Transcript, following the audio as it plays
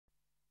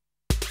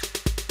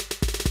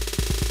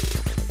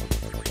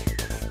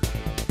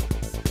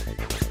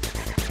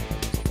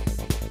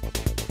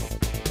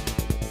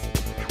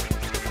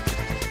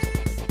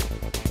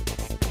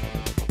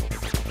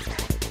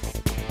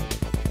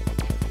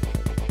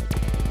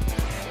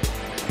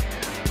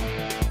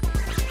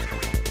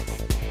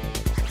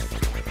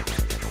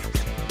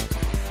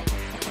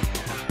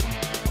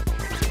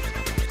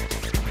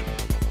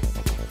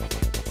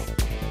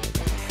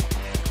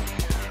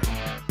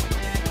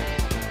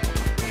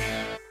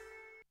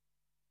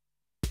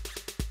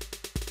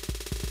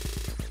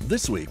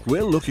This week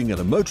we're looking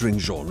at a motoring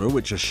genre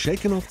which has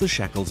shaken off the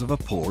shackles of a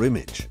poor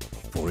image.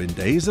 For in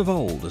days of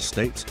old,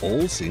 estates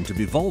all seemed to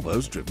be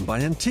Volvos driven by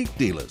antique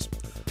dealers.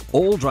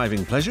 All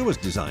driving pleasure was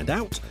designed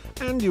out,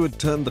 and you had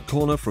turned the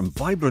corner from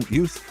vibrant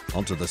youth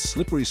onto the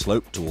slippery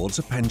slope towards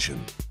a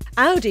pension.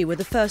 Audi were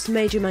the first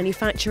major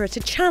manufacturer to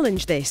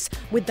challenge this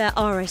with their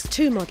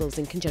RS2 models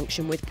in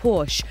conjunction with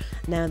Porsche.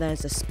 Now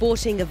there's a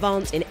sporting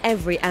Avant in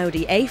every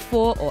Audi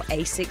A4 or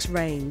A6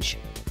 range.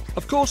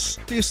 Of course,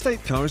 the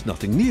estate car is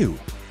nothing new.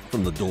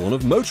 From the dawn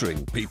of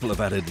motoring, people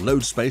have added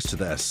load space to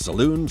their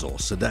saloons or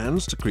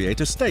sedans to create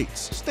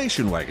estates,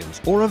 station wagons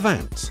or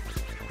Avants.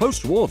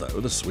 Post-war though,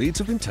 the Swedes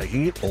have been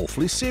taking it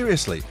awfully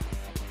seriously.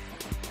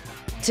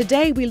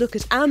 Today we look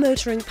at our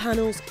motoring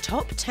panel's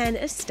top 10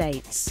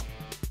 estates.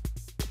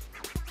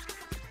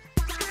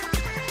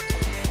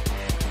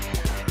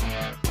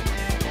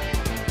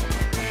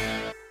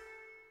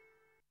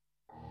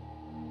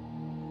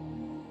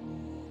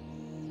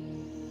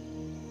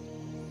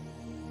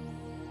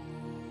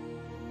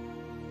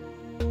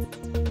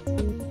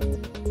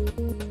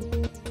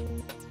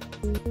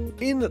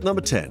 In at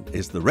number 10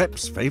 is the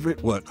rep's favourite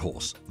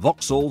workhorse,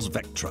 Vauxhall's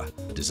Vectra,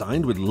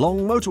 designed with long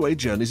motorway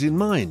journeys in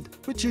mind,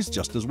 which is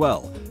just as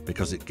well,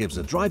 because it gives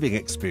a driving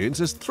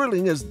experience as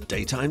thrilling as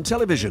daytime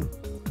television.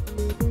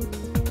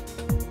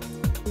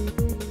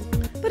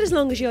 But as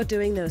long as you're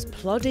doing those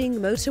plodding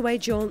motorway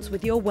jaunts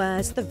with your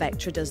wares, the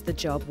Vectra does the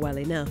job well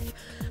enough.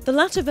 The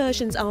latter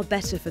versions are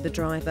better for the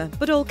driver,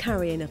 but all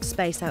carry enough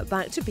space out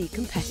back to be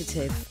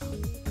competitive.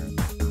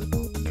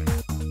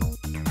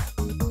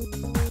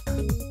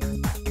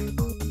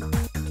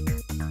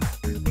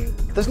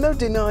 There's no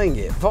denying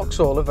it,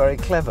 Vauxhall are very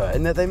clever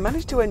in that they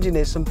managed to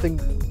engineer something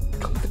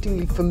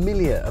comfortingly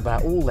familiar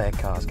about all their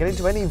cars. Get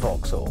into any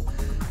Vauxhall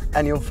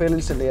and you'll feel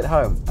instantly at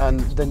home,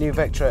 and the new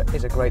Vectra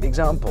is a great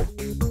example.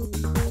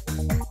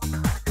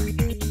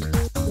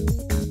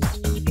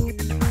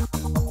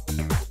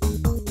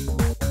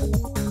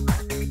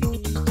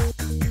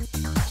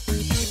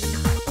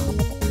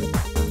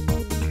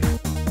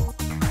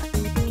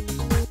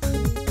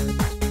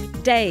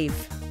 Dave.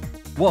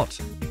 What?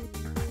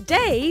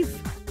 Dave?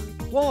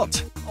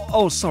 What?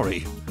 Oh,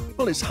 sorry.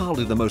 Well, it's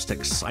hardly the most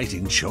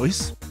exciting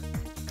choice.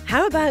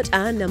 How about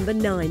our number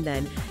 9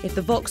 then? If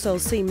the Vauxhall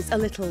seems a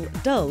little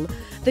dull,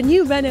 the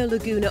new Renault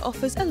Laguna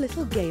offers a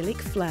little Gaelic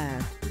flair.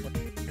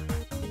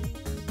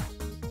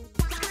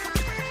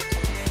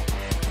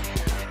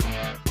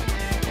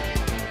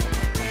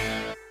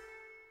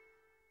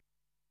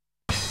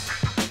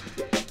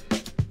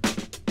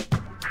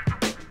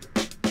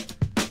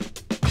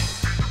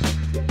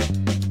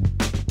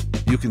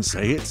 You can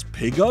say it's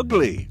pig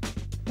ugly.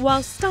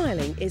 While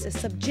styling is a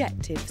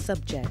subjective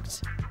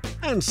subject.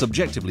 And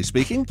subjectively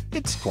speaking,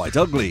 it's quite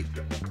ugly.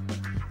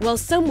 While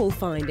some will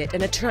find it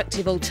an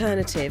attractive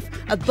alternative,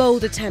 a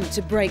bold attempt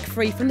to break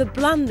free from the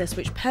blandness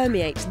which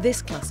permeates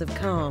this class of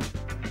car.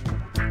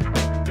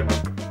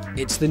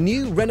 It's the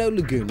new Renault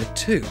Laguna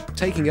 2,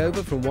 taking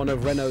over from one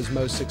of Renault's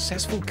most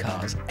successful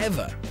cars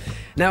ever.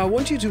 Now I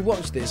want you to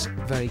watch this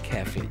very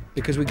carefully,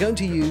 because we're going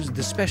to use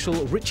the special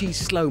Ritchie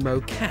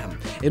slow-mo cam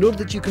in order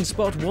that you can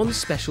spot one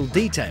special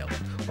detail,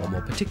 or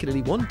more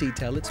particularly one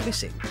detail that's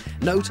missing.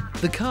 Note,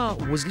 the car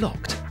was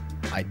locked.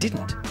 I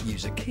didn't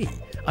use a key.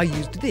 I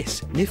used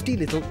this nifty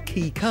little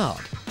key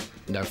card.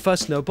 No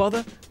fuss, no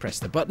bother, press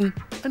the button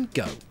and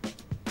go.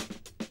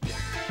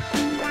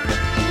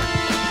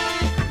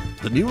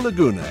 The new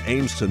Laguna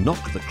aims to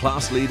knock the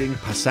class-leading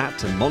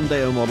Passat and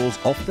Mondeo models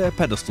off their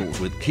pedestals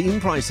with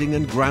keen pricing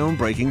and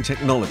groundbreaking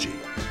technology.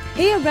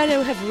 Here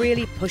Renault have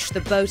really pushed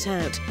the boat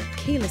out.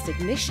 Keyless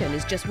ignition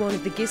is just one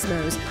of the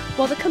gizmos,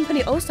 while the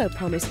company also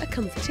promised a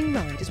comforting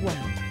ride as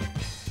well.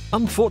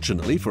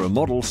 Unfortunately for a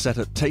model set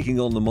at taking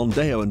on the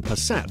Mondeo and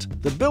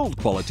Passat, the build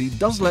quality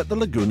does let the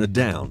Laguna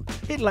down.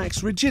 It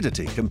lacks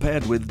rigidity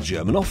compared with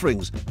German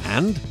offerings,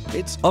 and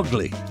it's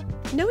ugly.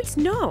 No, it's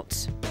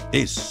not.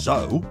 Is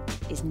so.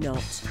 Is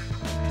not.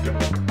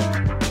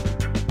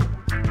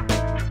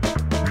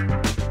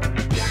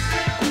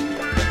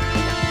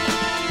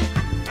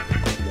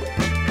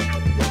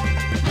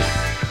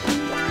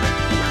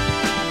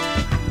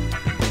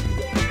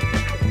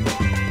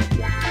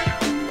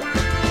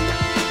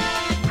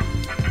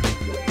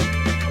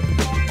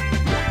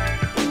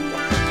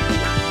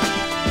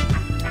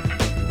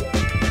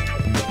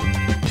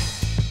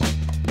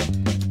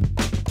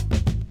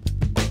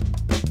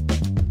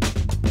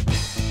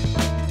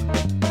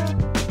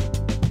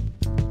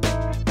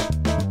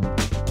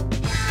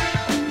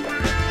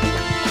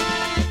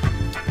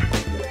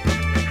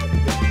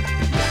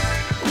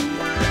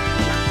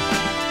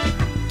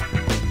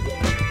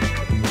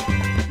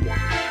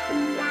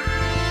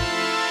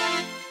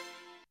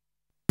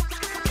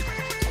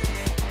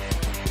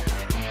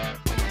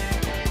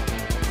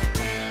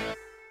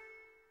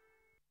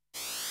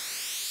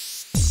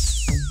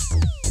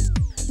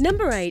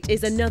 Number 8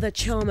 is another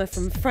charmer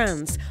from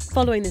France.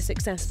 Following the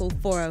successful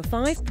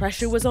 405,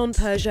 pressure was on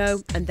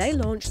Peugeot and they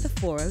launched the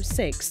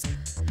 406.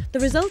 The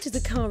result is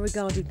a car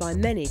regarded by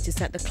many to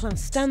set the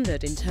class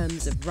standard in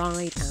terms of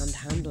ride and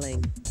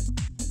handling.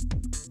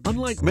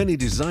 Unlike many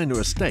designer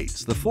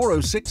estates, the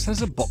 406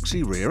 has a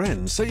boxy rear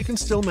end, so you can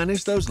still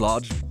manage those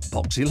large,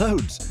 boxy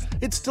loads.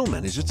 It still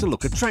manages to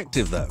look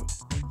attractive, though.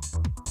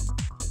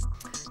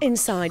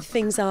 Inside,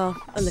 things are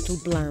a little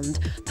bland.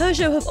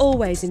 Peugeot have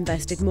always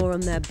invested more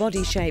on their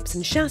body shapes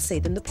and chassis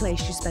than the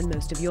place you spend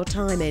most of your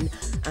time in,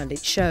 and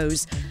it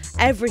shows.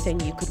 Everything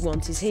you could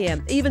want is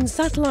here. Even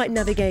satellite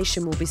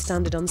navigation will be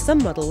standard on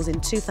some models in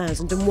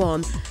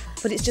 2001,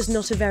 but it's just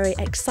not a very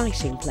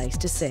exciting place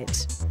to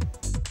sit.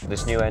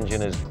 This new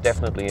engine has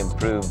definitely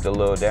improved the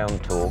low down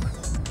torque.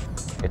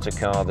 It's a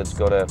car that's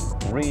got a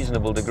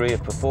reasonable degree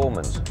of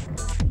performance.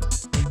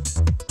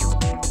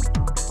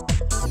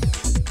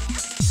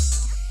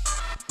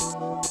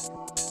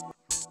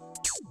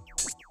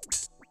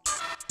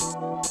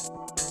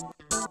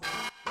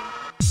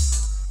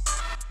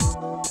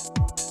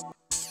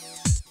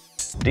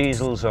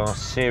 Diesels are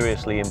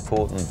seriously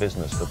important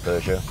business for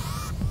Peugeot.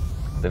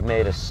 They've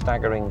made a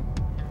staggering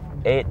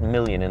 8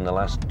 million in the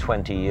last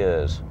 20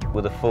 years.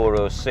 With a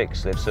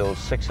 406, they've sold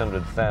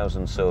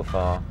 600,000 so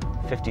far,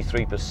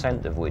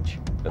 53% of which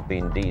have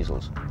been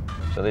diesels.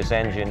 So this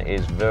engine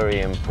is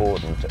very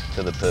important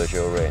to the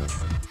Peugeot range.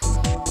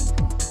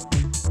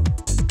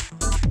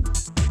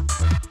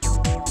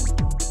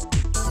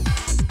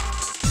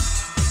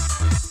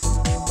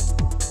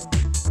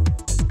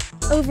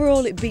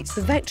 Overall, it beats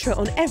the Vectra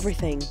on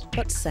everything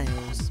but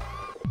sales.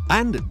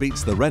 And it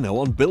beats the Renault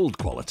on build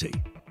quality.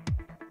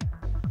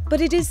 But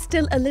it is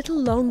still a little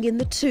long in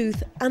the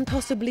tooth and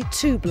possibly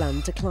too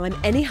bland to climb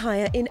any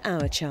higher in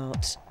our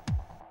chart.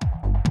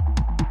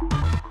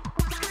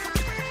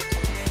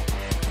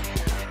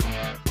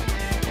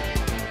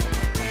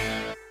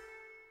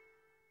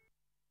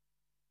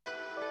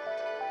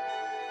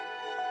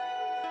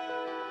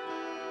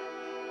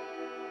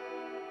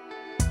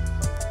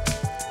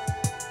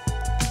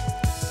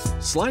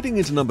 Sliding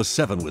into number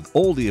 7 with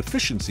all the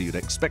efficiency you'd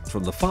expect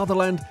from the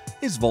fatherland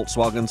is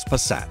Volkswagen's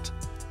Passat.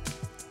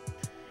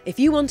 If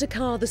you want a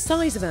car the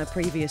size of our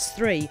previous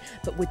 3,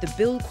 but with the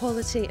build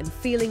quality and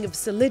feeling of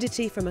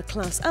solidity from a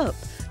class up,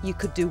 you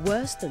could do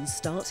worse than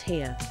start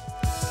here.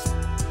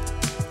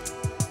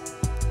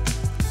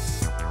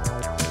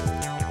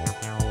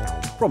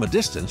 From a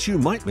distance, you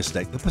might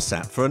mistake the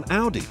Passat for an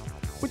Audi,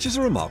 which is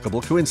a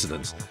remarkable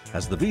coincidence,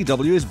 as the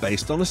VW is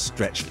based on a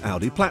stretched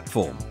Audi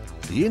platform.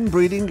 The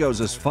inbreeding goes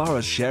as far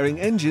as sharing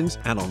engines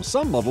and on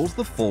some models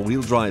the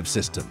four-wheel drive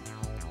system.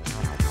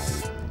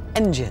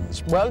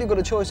 Engines. Well, you've got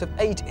a choice of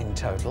 8 in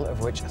total, of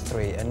which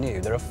 3 are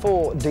new. There are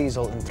 4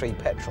 diesel and 3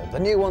 petrol. The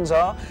new ones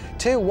are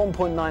 2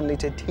 1.9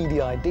 litre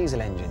TDI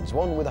diesel engines,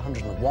 one with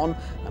 101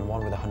 and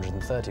one with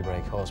 130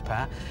 brake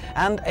horsepower,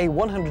 and a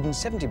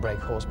 170 brake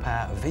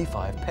horsepower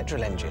V5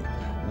 petrol engine.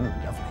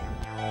 Lovely.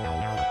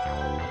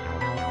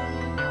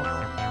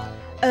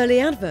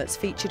 Early adverts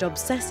featured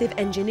obsessive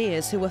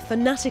engineers who were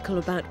fanatical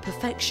about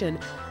perfection,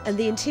 and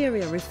the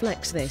interior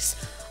reflects this.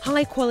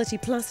 High-quality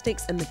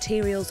plastics and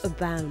materials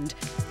abound.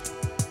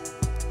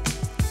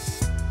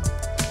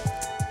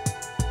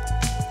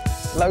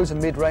 Loads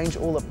of mid-range,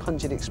 all the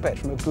punch you'd expect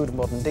from a good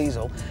modern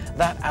diesel.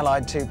 That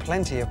allied to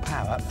plenty of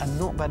power and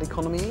not bad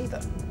economy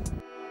either.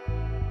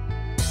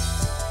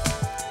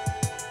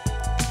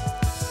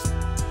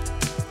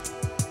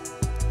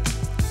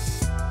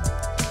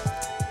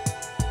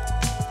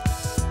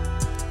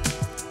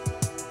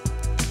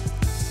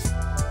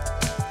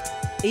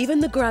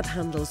 Even the grab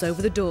handles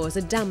over the doors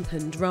are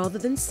dampened rather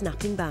than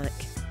snapping back.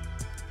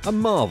 A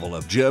marvel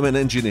of German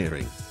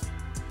engineering.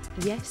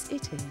 Yes,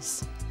 it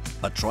is.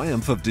 A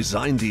triumph of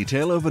design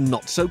detail over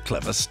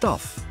not-so-clever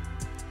stuff.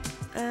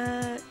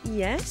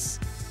 Yes?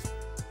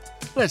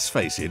 Let's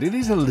face it, it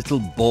is a little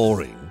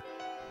boring.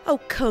 Oh,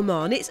 come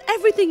on, it's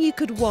everything you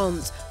could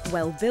want.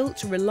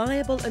 Well-built,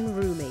 reliable and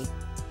roomy.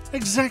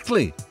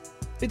 Exactly.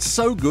 It's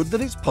so good that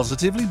it's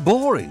positively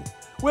boring.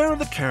 Where are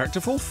the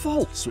characterful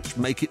faults which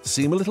make it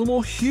seem a little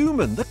more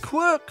human, the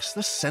quirks,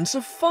 the sense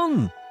of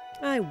fun?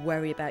 I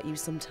worry about you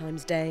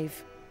sometimes,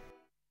 Dave.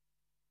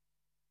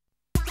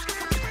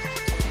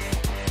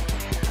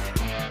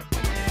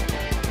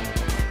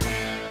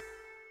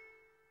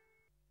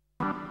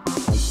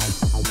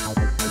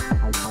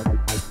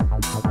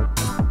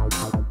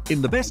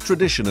 In the best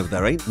tradition of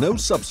there ain't no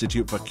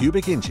substitute for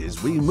cubic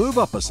inches, we move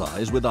up a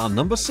size with our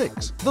number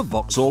 6, the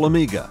Vauxhall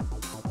Amiga.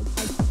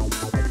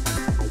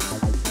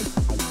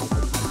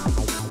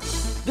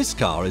 This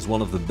car is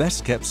one of the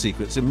best kept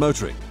secrets in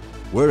motoring.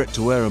 Were it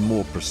to wear a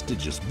more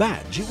prestigious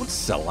badge, it would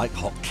sell like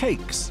hot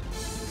cakes.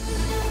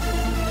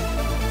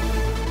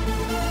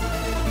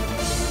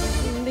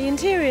 The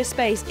interior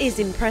space is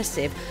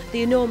impressive.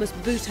 The enormous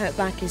boot out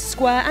back is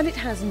square and it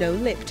has no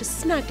lip to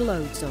snag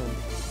loads on.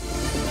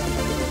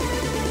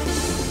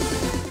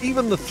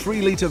 Even the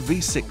 3-litre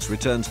V6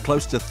 returns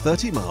close to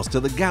 30 miles to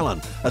the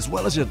gallon, as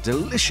well as a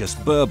delicious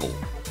burble.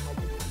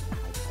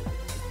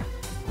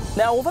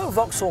 Now, although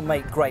Vauxhall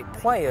make great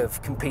play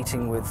of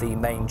competing with the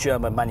main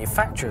German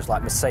manufacturers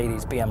like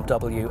Mercedes,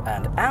 BMW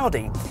and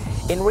Audi,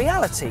 in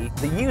reality,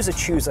 the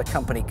user-chooser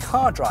company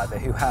car driver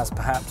who has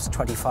perhaps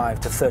 £25,000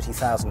 to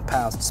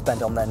 £30,000 to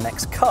spend on their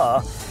next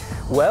car,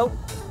 well,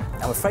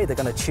 I'm afraid they're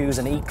going to choose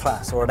an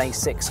E-Class or an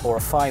A6 or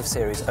a 5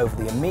 Series over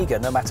the Amiga,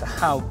 no matter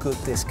how good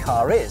this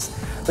car is.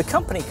 The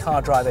company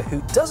car driver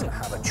who doesn't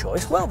have a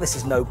choice, well, this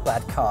is no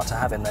bad car to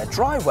have in their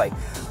driveway,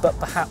 but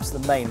perhaps the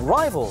main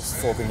rivals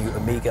for the new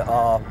Amiga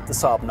are the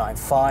Saab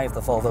 9.5,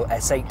 the Volvo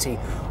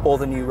S80 or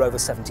the new Rover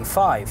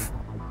 75.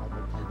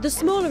 The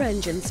smaller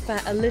engines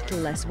fare a little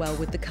less well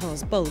with the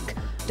car's bulk.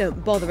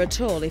 Don't bother at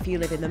all if you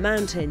live in the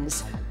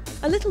mountains.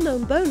 A little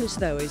known bonus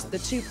though is the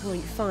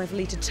 2.5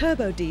 litre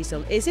turbo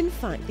diesel is in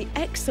fact the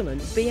excellent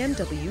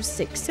BMW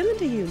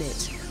 6-cylinder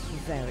unit.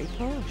 Very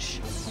posh.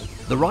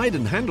 The ride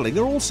and handling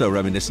are also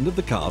reminiscent of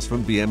the cars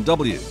from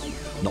BMW.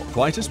 Not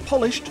quite as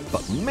polished,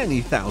 but many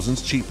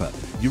thousands cheaper.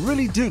 You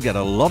really do get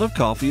a lot of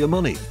car for your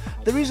money.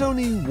 There is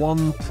only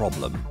one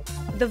problem.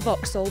 The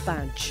Vauxhall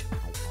badge.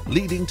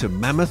 Leading to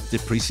mammoth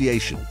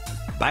depreciation.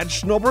 Badge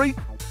snobbery?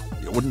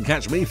 You wouldn't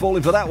catch me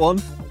falling for that one.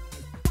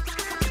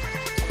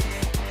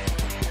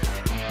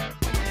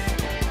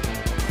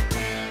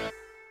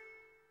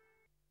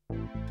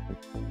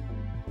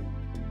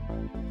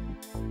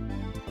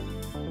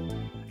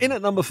 In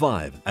at number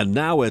 5, and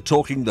now we're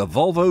talking the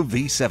Volvo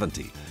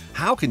V70.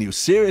 How can you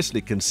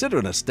seriously consider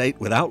an estate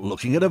without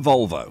looking at a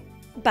Volvo?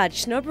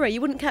 Badge snobbery, you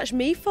wouldn't catch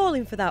me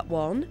falling for that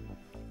one.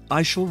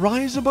 I shall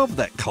rise above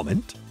that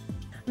comment.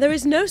 There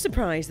is no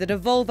surprise that a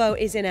Volvo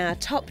is in our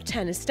top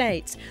 10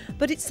 estates,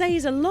 but it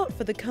says a lot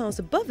for the cars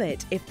above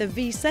it if the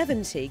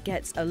V70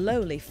 gets a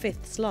lowly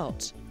 5th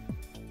slot.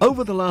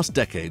 Over the last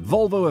decade,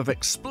 Volvo have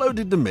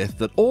exploded the myth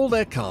that all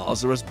their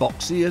cars are as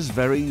boxy as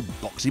very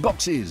boxy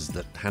boxes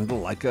that handle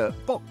like a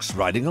box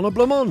riding on a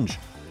blancmange.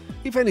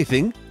 If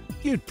anything,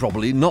 you'd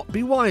probably not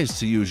be wise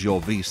to use your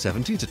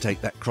V70 to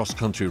take that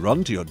cross-country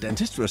run to your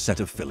dentist for a set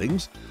of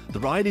fillings. The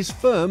ride is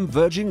firm,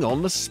 verging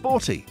on the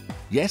sporty.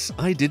 Yes,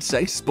 I did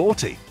say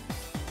sporty.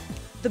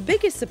 The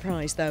biggest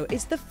surprise, though,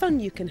 is the fun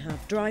you can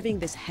have driving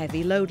this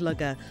heavy load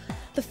lugger.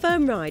 The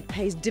firm ride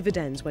pays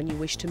dividends when you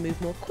wish to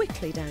move more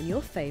quickly down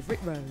your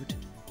favourite road.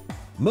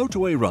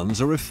 Motorway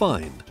runs are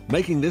refined,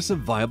 making this a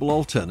viable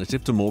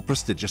alternative to more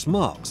prestigious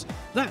marques.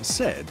 That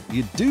said,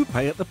 you do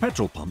pay at the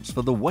petrol pumps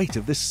for the weight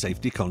of this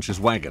safety-conscious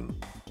wagon.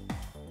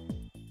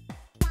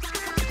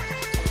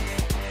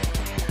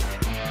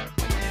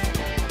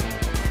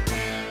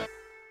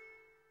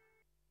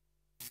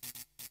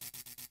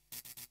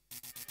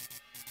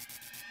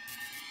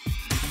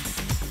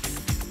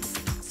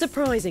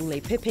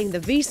 Surprisingly, pipping the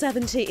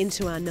V70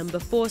 into our number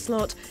 4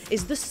 slot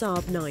is the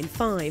Saab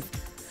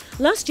 9.5.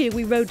 Last year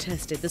we road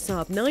tested the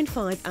Saab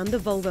 9.5 and the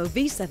Volvo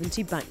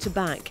V70 back to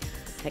back,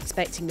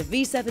 expecting the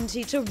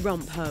V70 to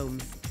romp home.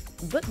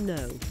 But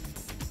no.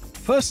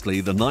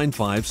 Firstly, the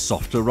 9.5's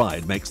softer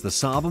ride makes the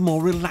Saab a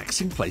more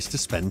relaxing place to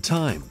spend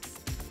time.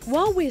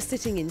 While we're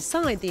sitting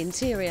inside, the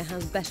interior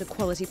has better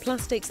quality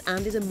plastics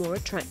and is a more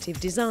attractive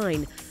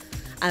design.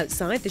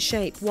 Outside, the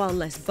shape, while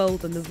less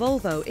bold than the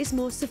Volvo, is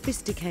more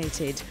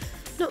sophisticated.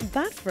 Not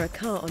bad for a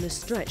car on a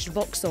stretched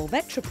Vauxhall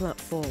Vectra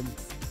platform.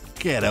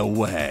 Get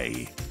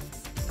away!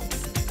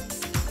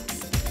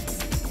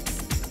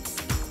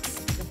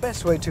 The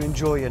best way to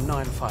enjoy your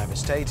 9.5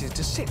 estate is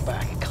to sit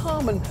back,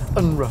 calm and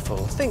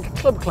unruffled. Think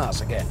club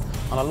class again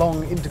on a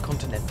long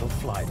intercontinental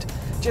flight.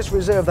 Just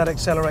reserve that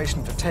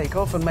acceleration for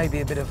takeoff and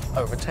maybe a bit of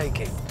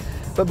overtaking.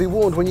 But be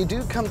warned, when you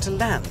do come to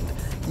land,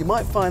 you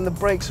might find the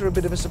brakes are a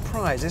bit of a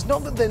surprise. It's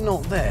not that they're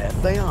not there,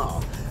 they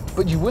are,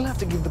 but you will have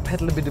to give the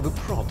pedal a bit of a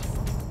prod.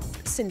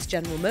 Since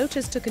General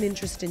Motors took an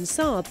interest in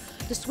Saab,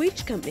 the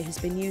Swedish company has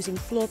been using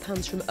floor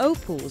pans from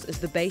Opels as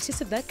the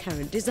basis of their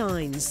current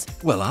designs.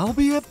 Well, I'll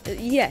be a...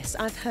 Yes,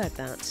 I've heard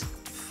that.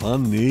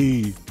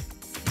 Funny.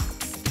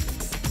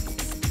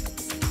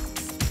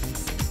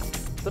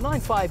 The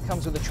 9.5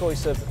 comes with a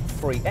choice of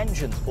 3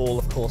 engines, all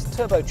of course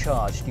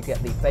turbocharged. You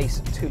get the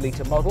base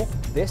 2-litre model,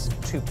 this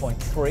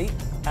 2.3,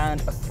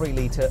 and a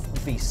 3-litre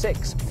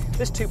V6.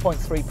 This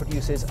 2.3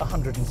 produces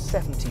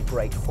 170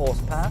 brake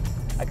horsepower.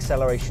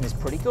 Acceleration is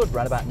pretty good,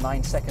 around about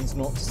 9 seconds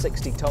 0 to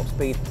 60, top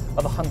speed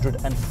of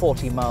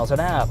 140 miles an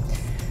hour.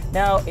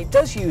 Now, it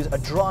does use a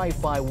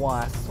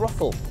drive-by-wire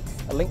throttle.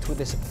 Linked with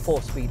this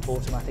 4-speed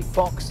automatic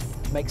box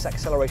makes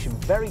acceleration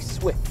very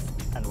swift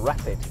and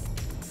rapid.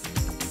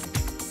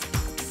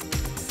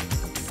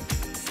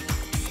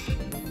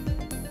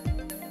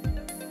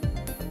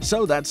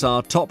 So that's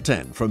our top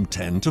 10 from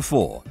 10 to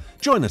 4.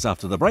 Join us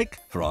after the break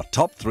for our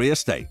top 3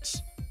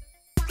 estates.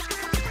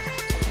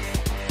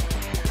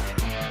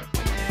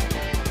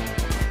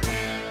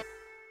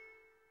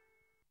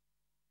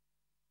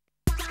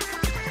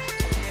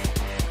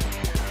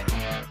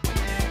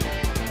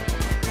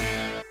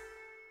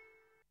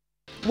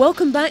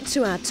 Welcome back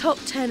to our top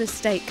 10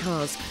 estate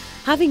cars.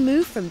 Having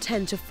moved from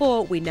 10 to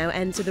 4, we now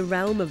enter the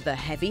realm of the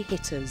heavy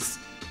hitters.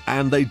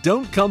 And they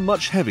don't come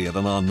much heavier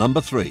than our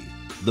number 3,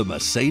 the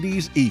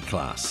Mercedes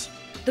E-Class.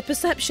 The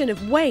perception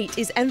of weight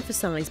is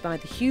emphasised by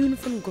the hewn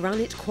from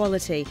granite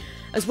quality,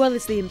 as well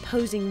as the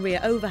imposing rear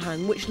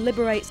overhang which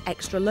liberates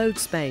extra load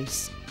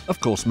space. Of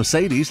course,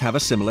 Mercedes have a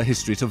similar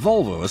history to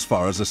Volvo as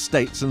far as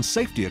estates and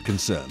safety are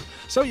concerned,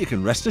 so you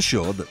can rest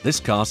assured that this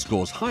car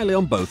scores highly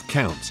on both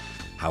counts.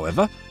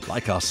 However,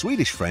 like our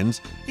Swedish friends,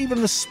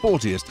 even the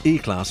sportiest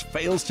E-Class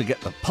fails to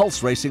get the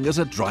pulse racing as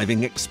a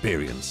driving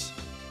experience.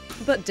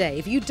 But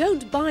Dave, you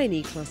don't buy an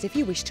E-Class if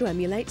you wish to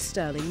emulate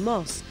Sterling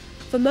Moss.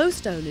 For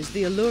most owners,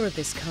 the allure of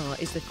this car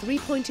is the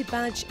three-pointed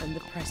badge and the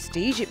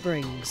prestige it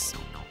brings.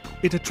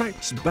 It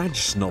attracts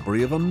badge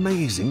snobbery of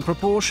amazing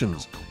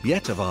proportions.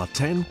 Yet of our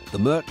 10, the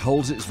Merc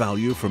holds its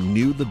value from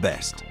new the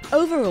best.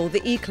 Overall,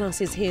 the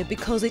E-Class is here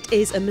because it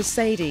is a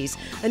Mercedes,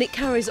 and it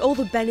carries all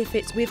the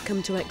benefits we've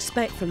come to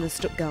expect from the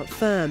Stuttgart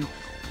firm.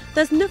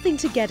 There's nothing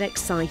to get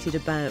excited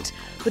about,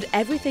 but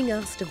everything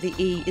asked of the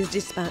E is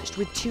dispatched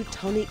with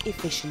Teutonic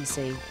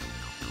efficiency.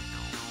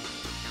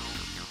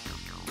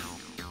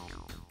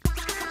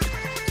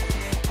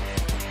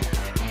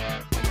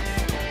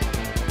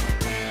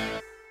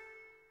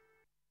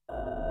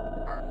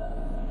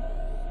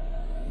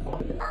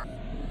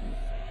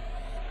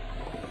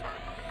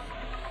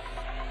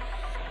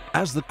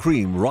 As the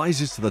cream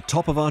rises to the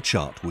top of our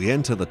chart, we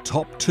enter the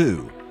top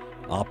 2.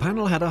 Our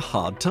panel had a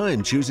hard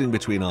time choosing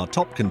between our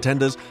top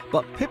contenders,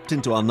 but pipped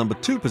into our number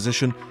 2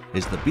 position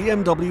is the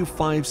BMW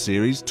 5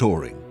 Series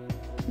Touring.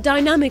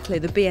 Dynamically,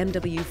 the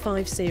BMW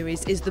 5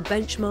 Series is the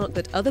benchmark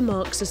that other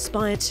marques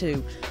aspire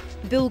to.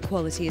 Build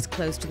quality is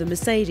close to the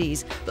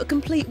Mercedes, but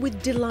complete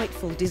with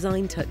delightful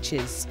design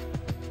touches.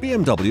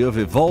 BMW have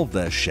evolved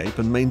their shape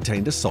and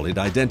maintained a solid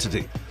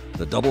identity.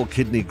 The double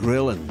kidney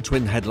grille and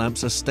twin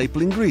headlamps are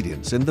staple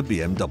ingredients in the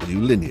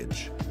BMW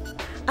lineage.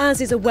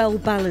 As is a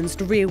well-balanced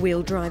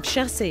rear-wheel drive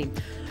chassis.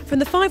 From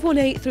the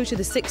 518 through to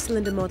the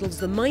 6-cylinder models,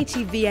 the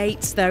mighty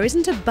V8s, there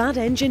isn't a bad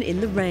engine in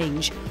the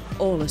range.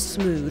 All are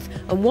smooth,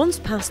 and once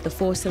past the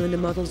 4-cylinder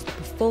models, the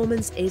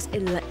performance is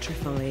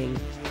electrifying.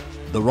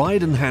 The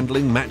ride and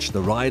handling match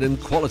the ride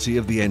and quality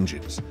of the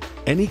engines.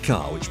 Any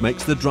car which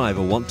makes the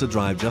driver want to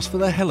drive just for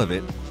the hell of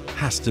it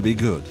has to be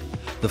good.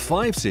 The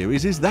 5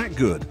 Series is that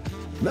good.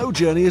 No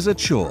journey is a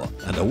chore,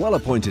 and a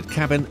well-appointed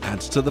cabin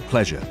adds to the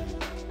pleasure.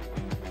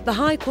 The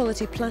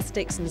high-quality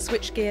plastics and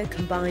switchgear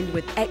combined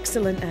with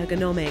excellent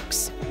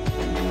ergonomics.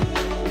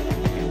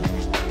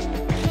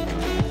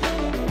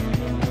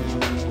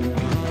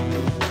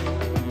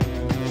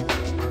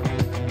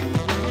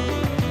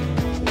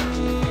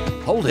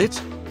 Hold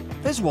it!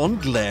 There's one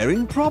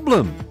glaring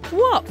problem.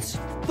 What?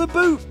 The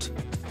boot!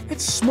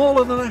 It's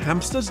smaller than a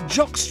hamster's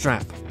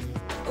jockstrap.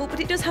 Oh, but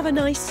it does have a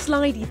nice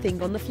slidey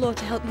thing on the floor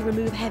to help you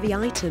remove heavy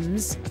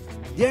items.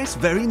 Yes,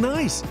 very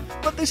nice,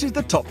 but this is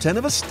the top 10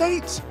 of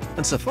estates.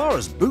 And so far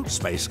as boot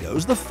space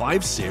goes, the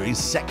 5 Series,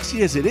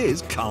 sexy as it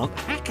is, can't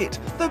hack it.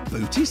 The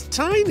boot is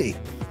tiny.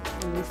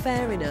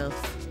 Fair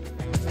enough.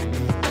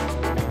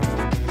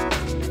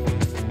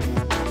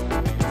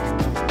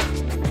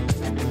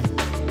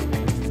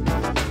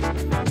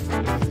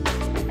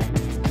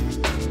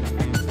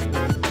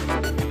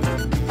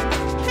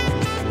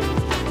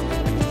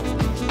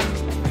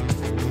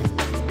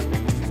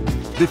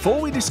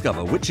 Before we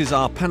discover which is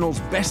our panel's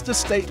best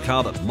estate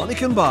car that money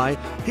can buy,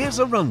 here's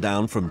a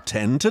rundown from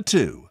 10 to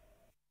 2.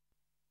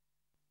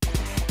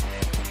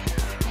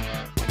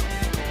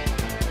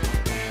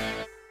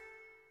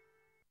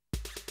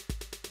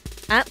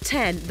 At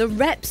 10, the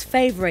Rep's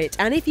favourite,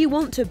 and if you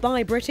want to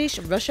buy British,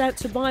 rush out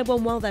to buy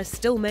one while they're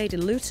still made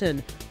in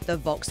Luton, the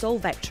Vauxhall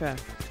Vectra.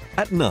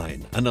 At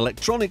 9, an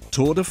electronic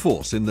tour de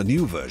force in the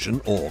new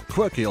version, or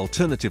quirky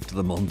alternative to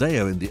the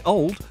Mondeo in the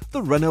old,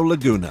 the Renault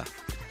Laguna.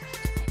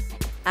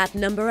 At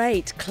number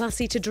 8,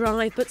 classy to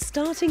drive but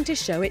starting to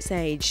show its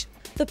age,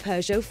 the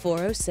Peugeot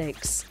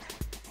 406.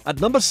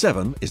 At number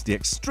 7 is the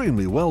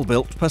extremely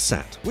well-built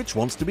Passat, which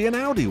wants to be an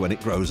Audi when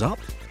it grows up.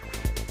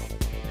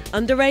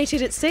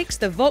 Underrated at 6,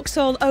 the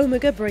Vauxhall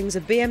Omega brings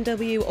a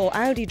BMW or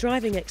Audi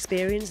driving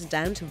experience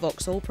down to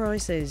Vauxhall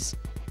prices.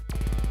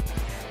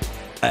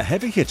 A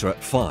heavy hitter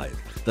at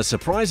 5, the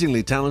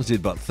surprisingly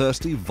talented but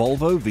thirsty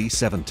Volvo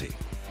V70.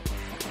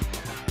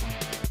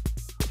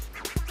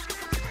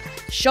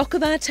 Shock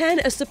of our 10,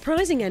 a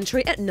surprising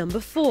entry at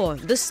number 4,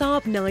 the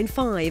Saab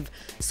 9.5,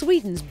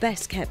 Sweden's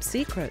best-kept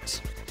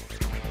secret.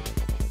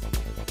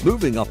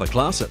 Moving up a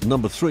class at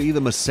number 3,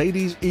 the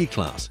Mercedes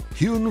E-Class,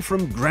 hewn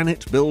from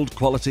granite build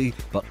quality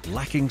but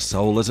lacking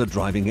soul as a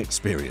driving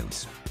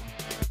experience.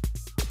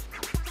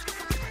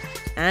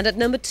 And at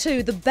number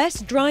 2, the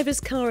best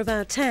driver's car of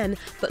our 10,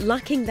 but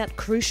lacking that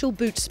crucial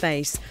boot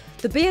space,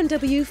 the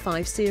BMW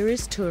 5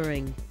 Series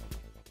Touring.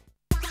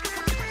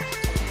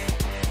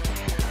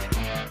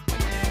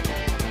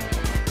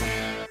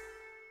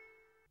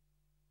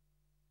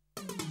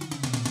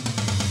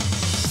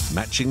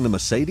 Matching the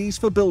Mercedes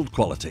for build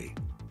quality.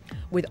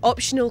 With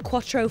optional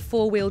Quattro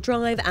 4-wheel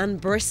drive and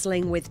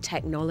bristling with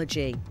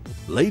technology.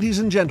 Ladies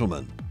and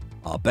gentlemen,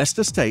 our best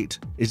estate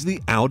is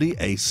the Audi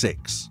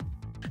A6.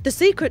 The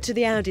secret to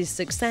the Audi's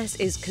success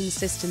is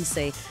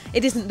consistency.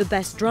 It isn't the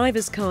best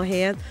driver's car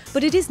here,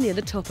 but it is near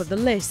the top of the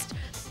list.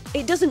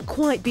 It doesn't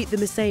quite beat the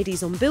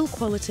Mercedes on build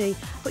quality,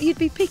 but you'd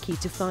be picky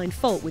to find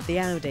fault with the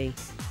Audi.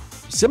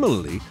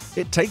 Similarly,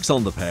 it takes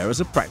on the pair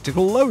as a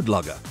practical load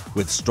lugger,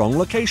 with strong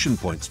location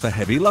points for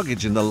heavy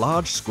luggage in the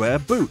large square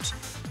boot.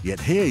 Yet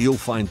here you'll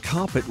find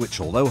carpet which,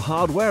 although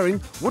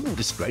hard-wearing, wouldn't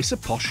disgrace a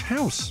posh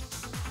house.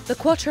 The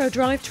Quattro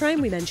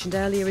drivetrain we mentioned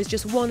earlier is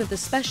just one of the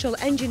special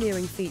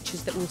engineering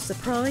features that will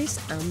surprise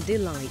and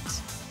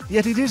delight.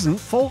 Yet it isn't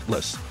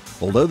faultless.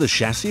 Although the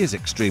chassis is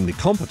extremely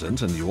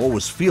competent and you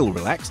always feel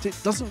relaxed, it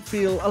doesn't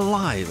feel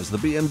alive as the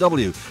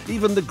BMW.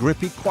 Even the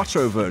grippy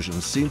Quattro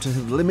versions seem to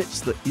have limits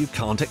that you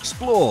can't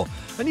explore,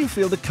 and you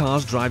feel the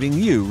car's driving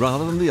you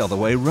rather than the other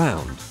way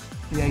round.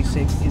 The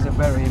A6 is a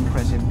very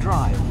impressive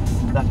drive.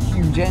 That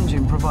huge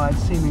engine provides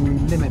seemingly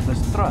limitless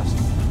thrust.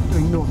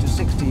 Doing 0 to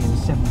 60 in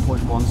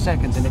 7.1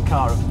 seconds in a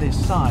car of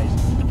this size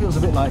feels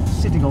a bit like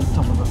sitting on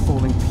top of a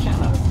falling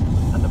piano.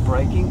 And the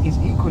braking is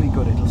equally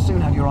good. It'll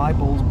soon have your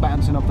eyeballs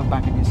bouncing off the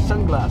back of your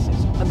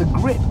sunglasses. And the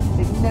grip,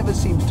 it never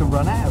seems to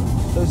run out.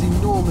 Those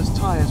enormous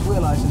tyres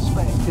will, I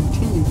suspect,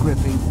 continue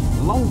gripping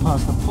long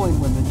past the point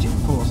when the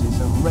G-forces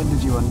have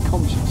rendered you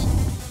unconscious.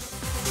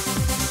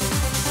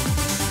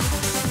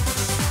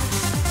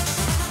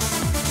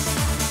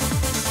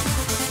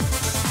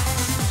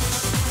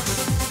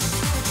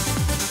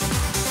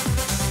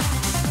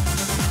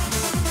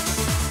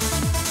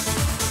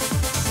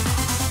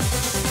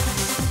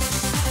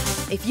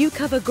 If you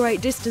cover great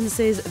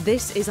distances,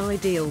 this is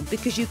ideal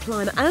because you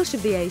climb out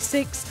of the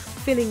A6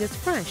 feeling as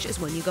fresh as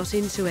when you got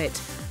into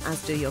it,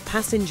 as do your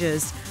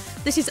passengers.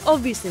 This is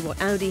obviously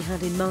what Audi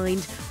had in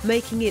mind,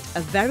 making it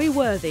a very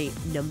worthy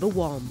number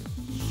one.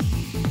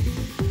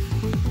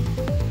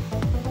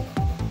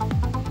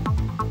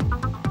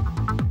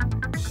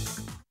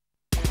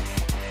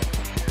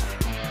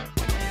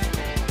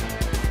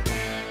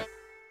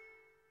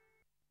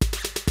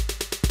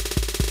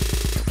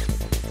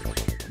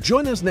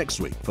 Join us next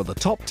week for the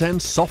top 10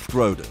 soft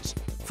roaders,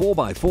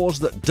 4x4s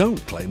that don't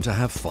claim to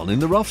have fun in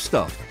the rough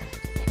stuff.